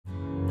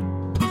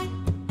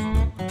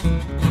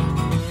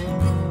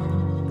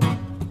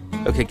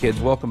Okay kids,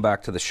 welcome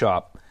back to the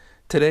shop.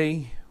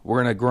 Today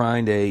we're going to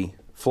grind a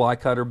fly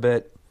cutter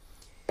bit.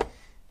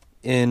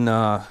 In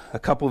a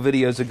couple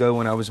videos ago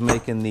when I was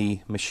making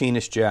the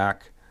machinist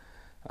jack,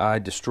 I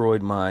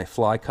destroyed my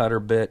fly cutter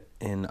bit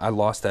and I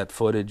lost that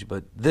footage,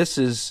 but this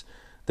is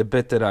the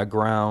bit that I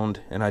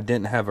ground and I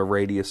didn't have a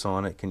radius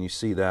on it. Can you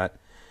see that?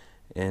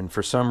 And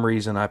for some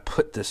reason I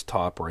put this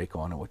top rake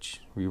on it,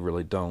 which we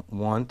really don't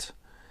want.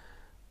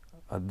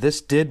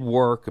 This did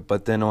work,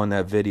 but then on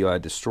that video I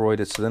destroyed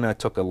it. So then I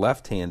took a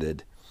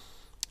left-handed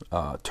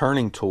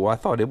turning tool. I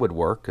thought it would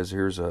work because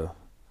here's a,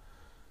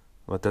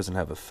 well, it doesn't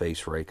have a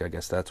face rake. I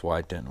guess that's why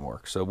it didn't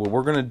work. So what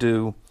we're going to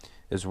do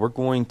is we're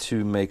going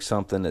to make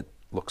something that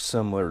looks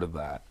similar to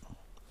that.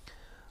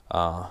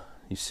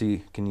 You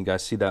see, can you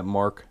guys see that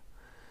mark?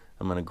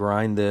 I'm going to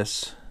grind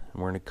this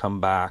and we're going to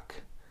come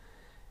back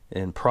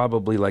in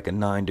probably like a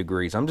 9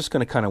 degrees. I'm just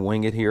going to kind of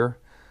wing it here.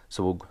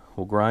 So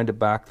we'll grind it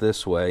back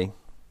this way.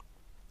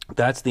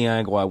 That's the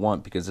angle I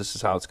want because this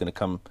is how it's going to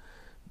come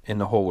in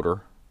the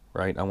holder,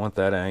 right? I want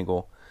that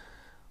angle.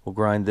 We'll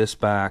grind this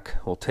back.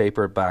 We'll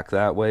taper it back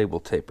that way.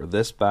 We'll taper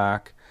this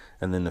back,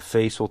 and then the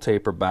face will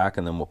taper back,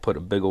 and then we'll put a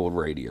big old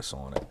radius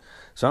on it.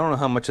 So I don't know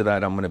how much of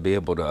that I'm going to be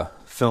able to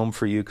film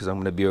for you because I'm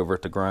going to be over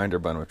at the grinder,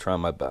 but I'm going to try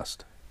my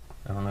best.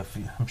 I don't know if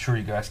I'm sure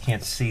you guys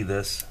can't see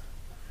this,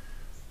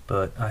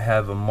 but I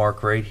have a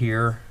mark right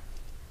here.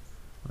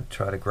 I'm going to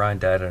try to grind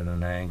that at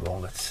an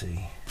angle. Let's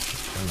see.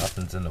 So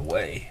nothing's in the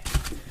way.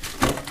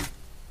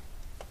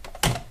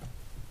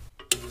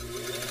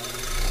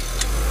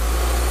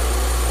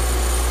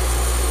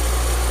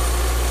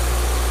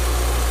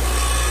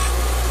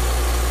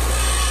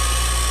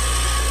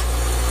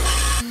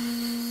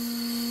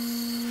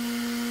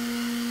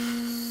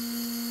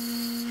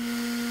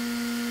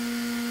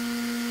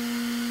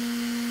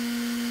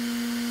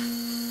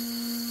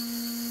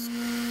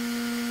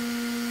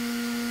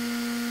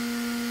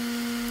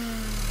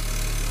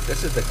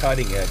 This is the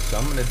cutting edge, so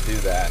I'm going to do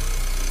that.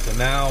 So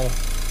now,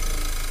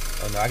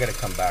 oh no, I got to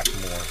come back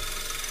more.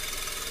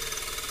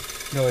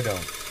 No, I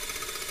don't.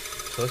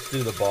 So let's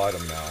do the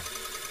bottom now.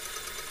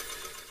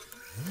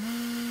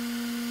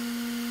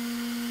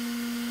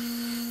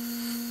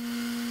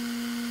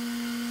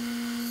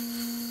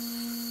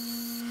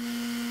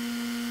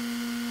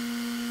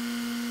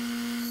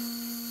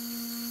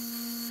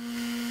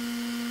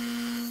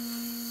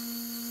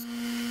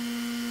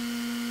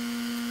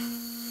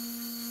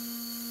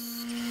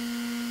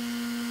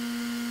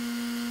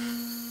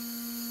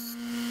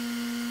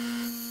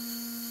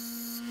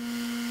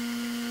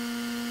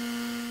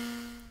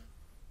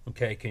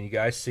 Okay, can you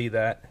guys see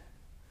that?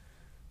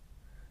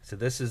 So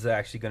this is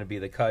actually going to be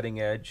the cutting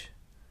edge.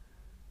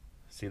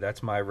 See,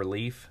 that's my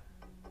relief.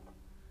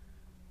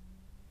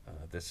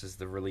 This is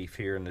the relief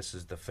here, and this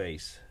is the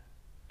face.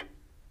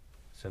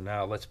 So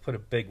now let's put a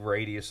big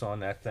radius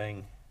on that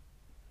thing.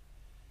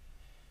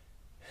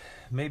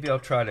 Maybe I'll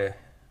try to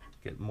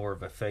get more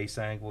of a face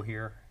angle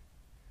here.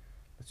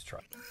 Let's try.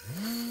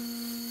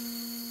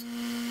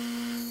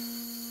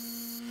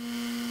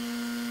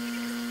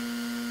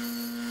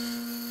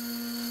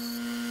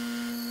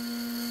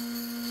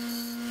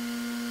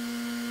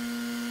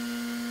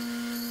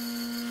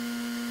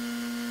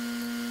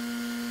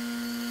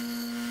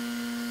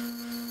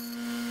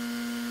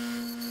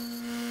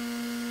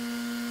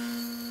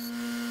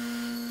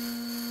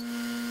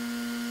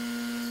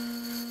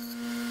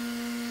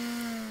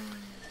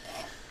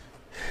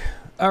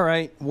 All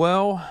right,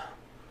 well,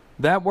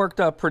 that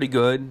worked out pretty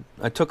good.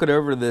 I took it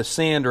over to the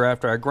sander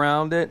after I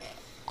ground it,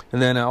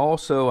 and then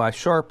I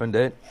sharpened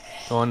it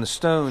on the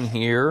stone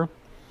here.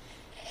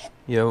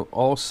 You know,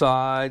 all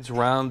sides,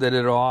 rounded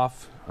it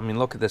off. I mean,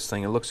 look at this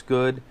thing. It looks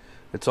good.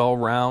 It's all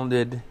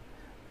rounded.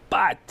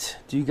 But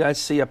do you guys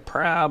see a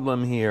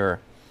problem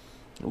here?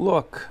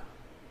 Look,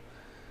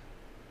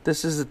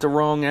 this is at the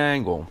wrong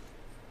angle.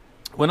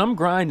 When I'm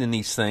grinding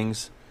these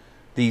things,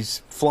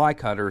 these fly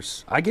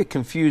cutters, I get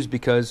confused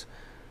because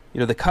you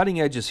know, the cutting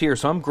edge is here,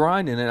 so I'm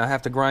grinding it. I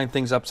have to grind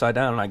things upside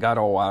down, and I got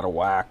all out of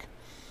whack.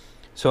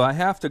 So I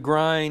have to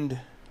grind,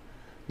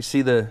 you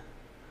see I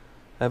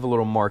have a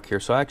little mark here,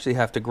 so I actually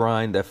have to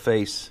grind that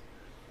face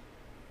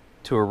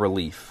to a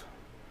relief.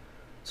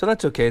 So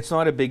that's okay, it's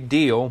not a big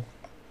deal.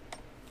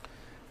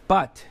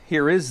 But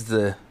here is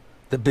the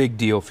big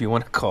deal, if you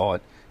want to call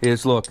it,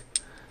 is look,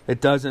 it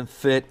doesn't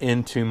fit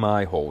into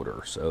my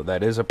holder, so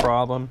that is a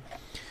problem.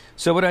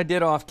 So what I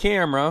did off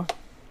camera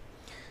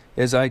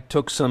is I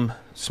took some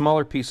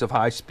smaller piece of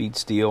high-speed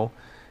steel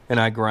and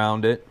I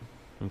ground it,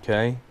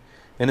 okay?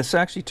 And it's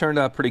actually turned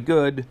out pretty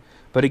good,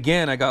 but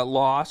again, I got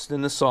lost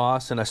in the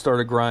sauce and I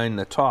started grinding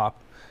the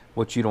top,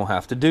 which you don't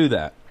have to do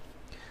that.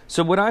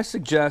 So what I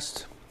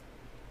suggest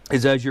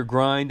is as you're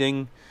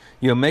grinding,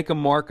 you know, make a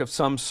mark of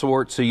some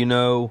sort so you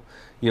know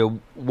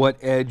what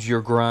edge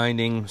you're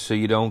grinding so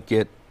you don't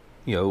get,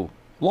 you know,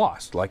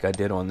 lost like I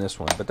did on this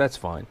one, but that's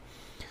fine.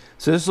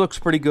 So this looks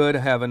pretty good. I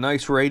have a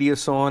nice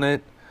radius on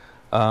it.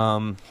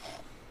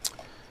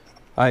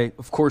 I,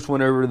 of course,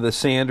 went over to the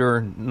sander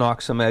and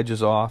knocked some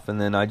edges off, and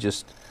then I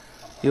just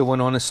Get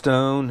one on a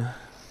stone.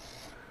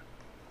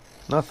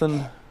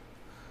 Nothing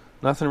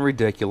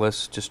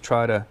ridiculous. Just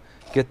try to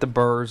get the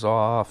burrs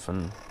off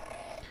and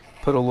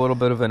put a little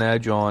bit of an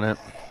edge on it.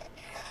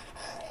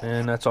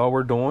 And that's all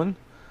we're doing.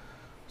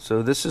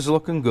 So this is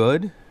looking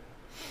good.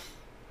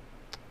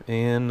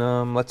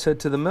 And let's head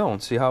to the mill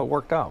and see how it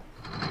worked out.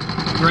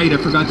 Great, I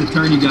forgot to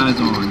turn you guys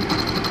on.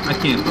 I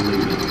can't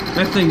believe it.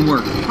 That thing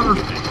worked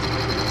perfect.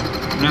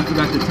 And I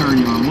forgot to turn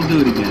you on. We'll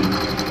do it again.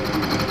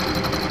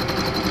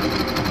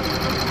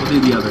 We'll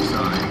do the other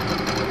side.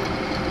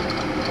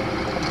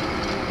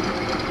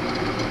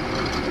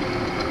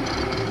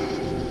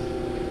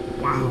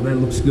 Wow, that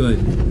looks good.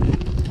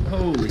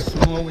 Holy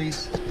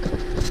smolies.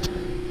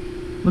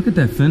 Look at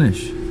that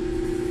finish.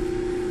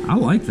 I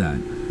like that.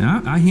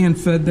 Now, I hand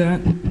fed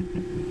that.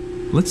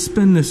 Let's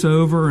spin this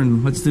over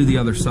and let's do the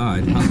other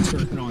side. I'll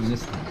turn it on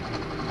this time.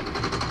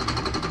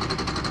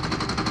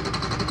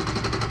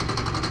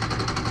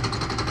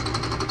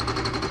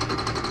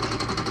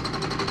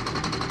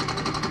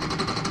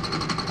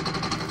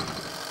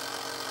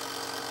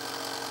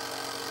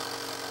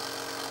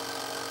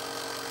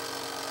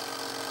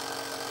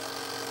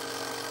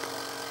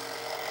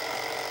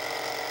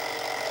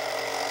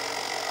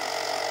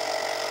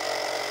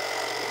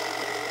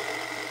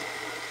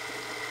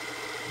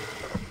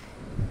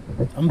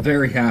 I'm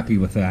very happy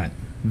with that.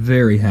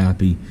 Very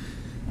happy.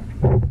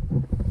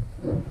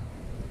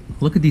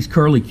 Look at these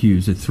curly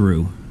cues it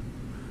threw.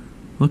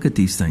 Look at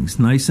these things.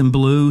 Nice and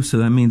blue, so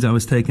that means I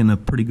was taking a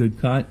pretty good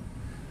cut.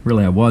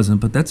 Really, I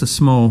wasn't, but that's a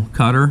small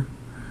cutter.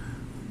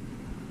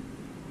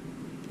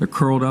 They're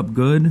curled up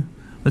good.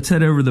 Let's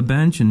head over to the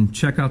bench and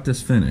check out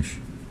this finish.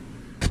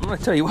 I'm going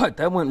to tell you what,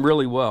 that went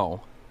really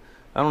well.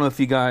 I don't know if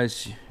you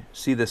guys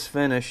see this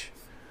finish.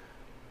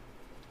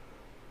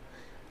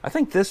 I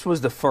think this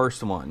was the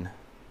first one.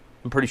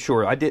 I'm pretty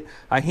sure.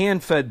 I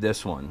hand fed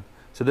this one.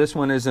 So this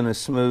one isn't as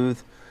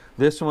smooth.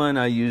 This one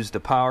I used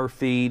a power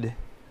feed.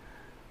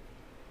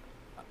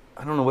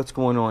 I don't know what's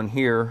going on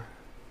here.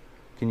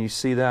 Can you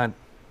see that?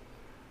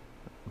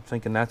 I'm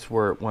thinking that's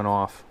where it went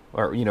off.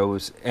 Or, you know, it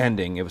was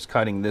ending. It was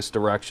cutting this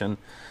direction.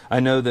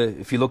 I know that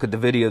if you look at the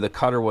video, the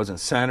cutter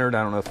wasn't centered.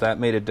 I don't know if that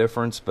made a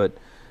difference, but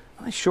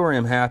I sure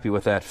am happy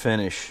with that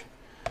finish.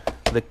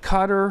 The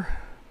cutter,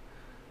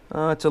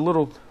 it's a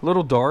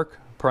little dark.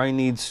 Probably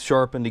needs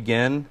sharpened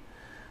again.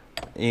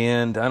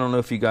 And I don't know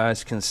if you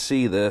guys can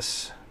see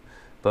this,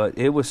 but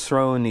it was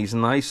throwing these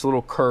nice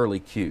little curly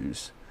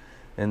cues,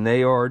 and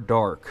they are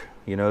dark,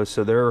 you know,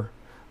 so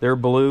they're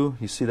blue.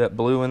 You see that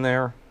blue in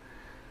there?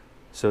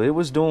 So it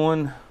was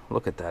doing,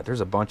 look at that,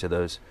 there's a bunch of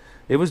those.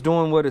 It was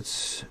doing what it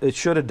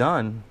should have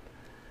done.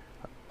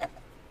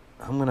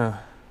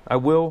 I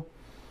will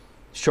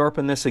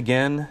sharpen this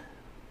again,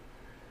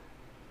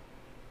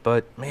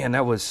 but man,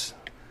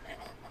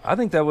 I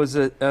think that was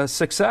a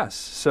success.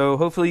 So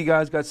hopefully you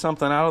guys got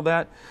something out of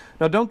that.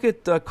 Now don't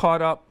get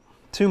caught up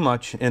too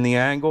much in the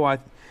angle.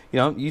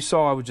 You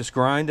saw I was just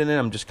grinding it.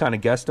 I'm just kind of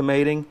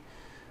guesstimating.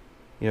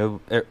 You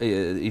know,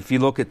 if you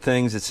look at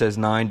things, it says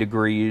 9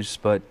 degrees.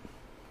 But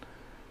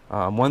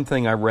one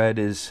thing I read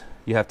is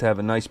you have to have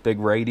a nice big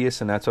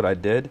radius, and that's what I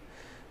did.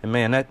 And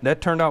man,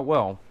 that turned out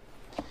well.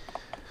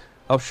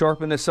 I'll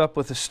sharpen this up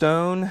with a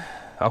stone.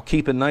 I'll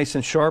keep it nice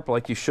and sharp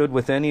like you should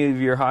with any of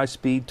your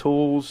high-speed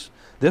tools.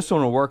 This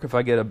one will work if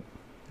I get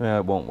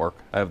it won't work.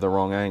 I have the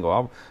wrong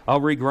angle. I'll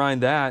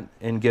regrind that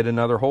and get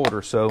another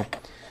holder. So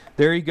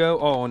there you go.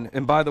 Oh,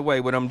 and by the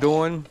way, what I'm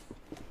doing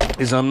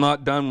is I'm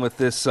not done with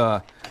this.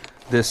 I'm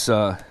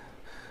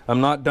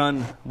not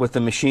done with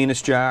the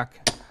machinist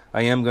jack.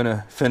 I am going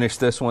to finish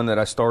this one that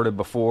I started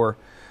before.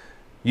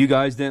 You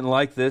guys didn't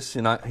like this,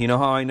 and you know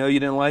how I know you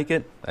didn't like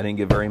it? I didn't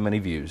get very many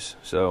views.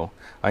 So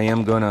I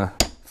am going to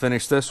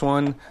finish this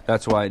one.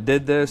 That's why I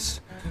did this.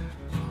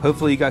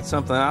 Hopefully you got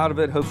something out of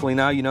it. Hopefully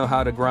now you know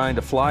how to grind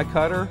a fly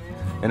cutter.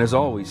 And as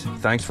always,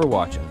 thanks for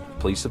watching.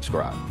 Please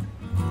subscribe.